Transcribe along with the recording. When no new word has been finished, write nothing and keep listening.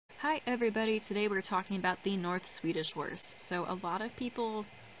Hi everybody, today we're talking about the North Swedish horse. So a lot of people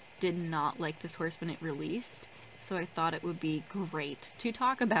did not like this horse when it released, so I thought it would be great to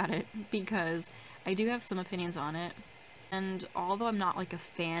talk about it because I do have some opinions on it. And although I'm not like a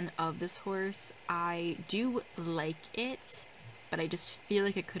fan of this horse, I do like it, but I just feel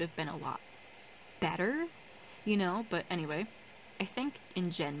like it could have been a lot better, but anyway, I think in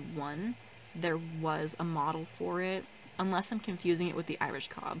Gen 1 there was a model for it, unless I'm confusing it with the Irish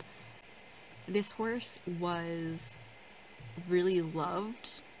Cob. This horse was really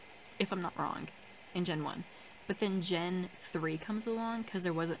loved, if I'm not wrong, in Gen 1. But then Gen 3 comes along, because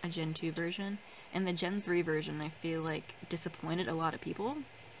there wasn't a Gen 2 version, and the Gen 3 version I feel like disappointed a lot of people,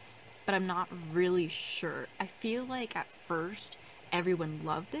 but I'm not really sure. I feel like at first everyone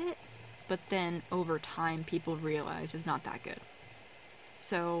loved it, but then over time people realized it's not that good.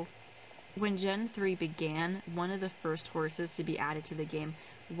 So when Gen 3 began, one of the first horses to be added to the game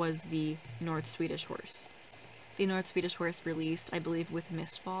was the North Swedish horse. The North Swedish horse released, I believe, with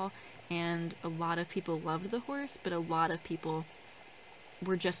Mistfall, and a lot of people loved the horse, but a lot of people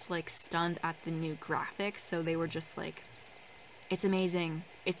were just like stunned at the new graphics, so they were just like, it's amazing,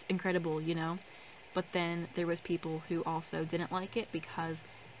 it's incredible, But then there was people who also didn't like it because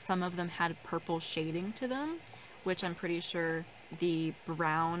some of them had purple shading to them, which I'm pretty sure the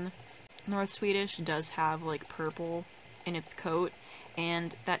brown North Swedish does have like purple in its coat,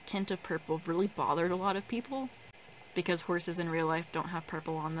 and that tint of purple really bothered a lot of people because horses in real life don't have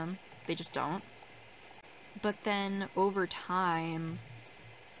purple on them. They just don't. But then over time,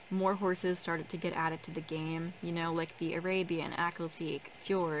 more horses started to get added to the game, like the Arabian, Akeltique,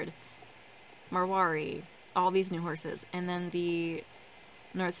 Fjord, Marwari, all these new horses. And then the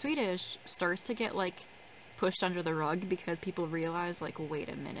North Swedish starts to get like pushed under the rug because people realize like, wait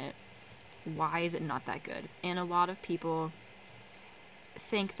a minute, why is it not that good? And a lot of people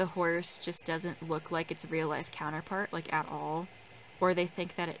think the horse just doesn't look like its real life counterpart, like at all, or they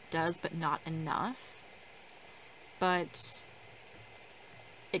think that it does but not enough. But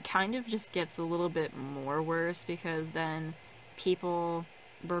it kind of just gets a little bit more worse because then people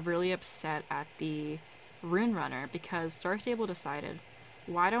were really upset at the Rune Runner because Star Stable decided,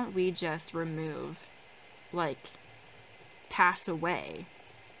 why don't we just remove, like, pass away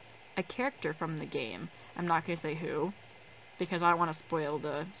a character from the game. I'm not going to say who, because I don't want to spoil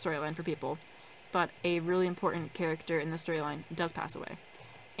the storyline for people, but a really important character in the storyline does pass away.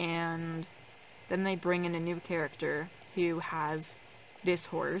 And then they bring in a new character who has this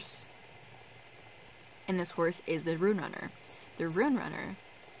horse, and this horse is the Rune Runner. The Rune Runner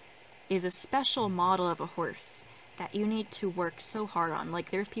is a special model of a horse that you need to work so hard on.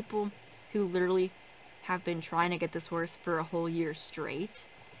 Like, there's people who literally have been trying to get this horse for a whole year straight.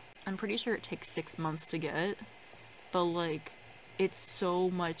 I'm pretty sure it takes 6 months to get, but like, it's so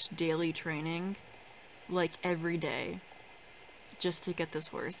much daily training, like every day, just to get this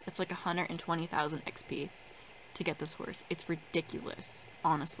horse. It's like 120,000 XP to get this horse. It's ridiculous,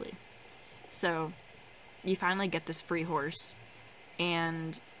 honestly. So you finally get this free horse,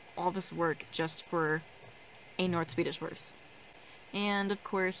 and all this work just for a North Swedish horse. And of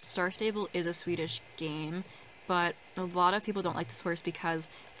course, Star Stable is a Swedish game, but a lot of people don't like this horse because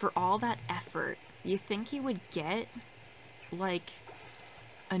for all that effort, you think you would get like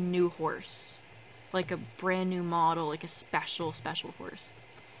a new horse, like a brand new model, like a special horse.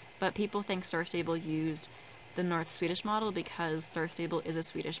 But people think Star Stable used the North Swedish model because Star Stable is a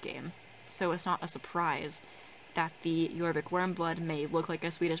Swedish game. So it's not a surprise that the Jorvik Wormblood may look like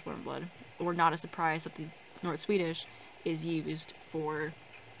a Swedish Wormblood, or not a surprise that the North Swedish is used for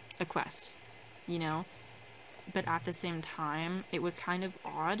a quest, But at the same time, it was kind of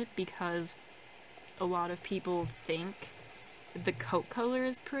odd because a lot of people think the coat color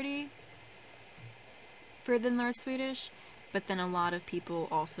is pretty for the North Swedish, but then a lot of people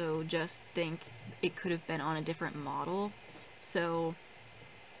also just think it could have been on a different model. So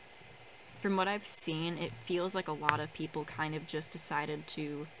from what I've seen, it feels like a lot of people kind of just decided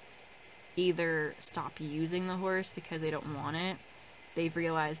to either stop using the horse because they don't want it, they've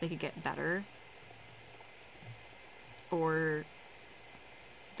realized they could get better, or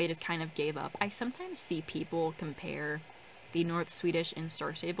they just kind of gave up. I sometimes see people compare the North Swedish in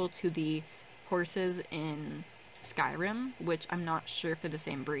Star Stable to the horses in Skyrim, which I'm not sure if they're the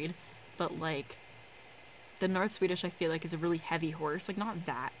same breed, but like the North Swedish I feel like is a really heavy horse, like not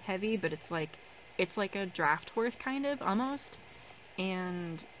that heavy, but it's like a draft horse kind of, almost.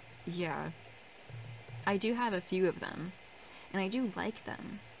 And yeah, I do have a few of them, and I do like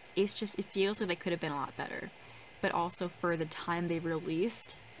them. It's just, it feels like they could have been a lot better. But also for the time they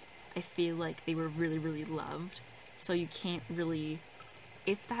released, I feel like they were really, really loved. So you can't really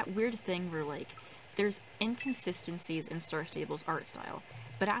it's that weird thing where, like, there's inconsistencies in Star Stable's art style,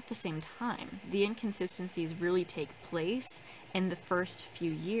 but at the same time, the inconsistencies really take place in the first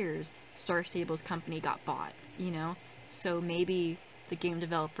few years Star Stable's company got bought, you know? So maybe the game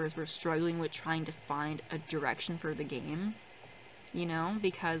developers were struggling with trying to find a direction for the game, you know?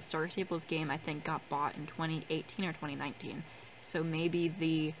 Because Star Stable's game, I think, got bought in 2018 or 2019. So maybe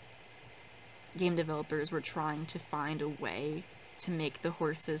the game developers were trying to find a way to make the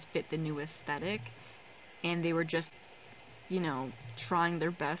horses fit the new aesthetic, and they were just, you know, trying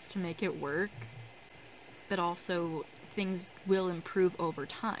their best to make it work. But also, things will improve over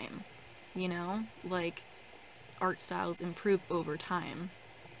time, you know? Like, art styles improve over time.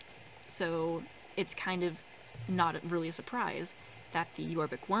 So it's kind of not really a surprise that the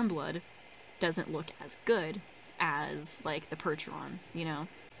Jorvik Warmblood doesn't look as good as, like, the Percheron, you know?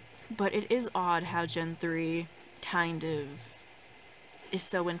 But it is odd how Gen 3 kind of is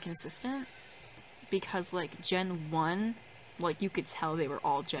so inconsistent, because, like, Gen 1, like, you could tell they were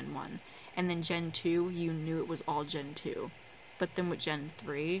all Gen 1, and then Gen 2, you knew it was all Gen 2. But then with Gen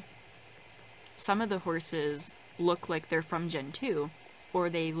 3, some of the horses look like they're from Gen 2, or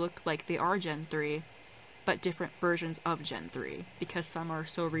they look like they are Gen 3, but different versions of Gen 3, because some are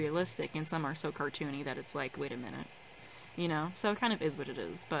so realistic and some are so cartoony that it's like, wait a minute, you know? So it kind of is what it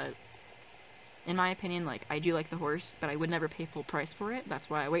is, but in my opinion, like, I do like the horse, but I would never pay full price for it.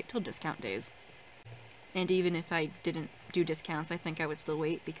 That's why I wait till discount days. And even if I didn't do discounts, I think I would still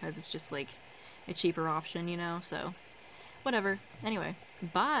wait, because it's just, like, a cheaper option, you know? So, whatever. Anyway,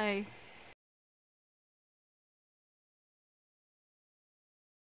 bye!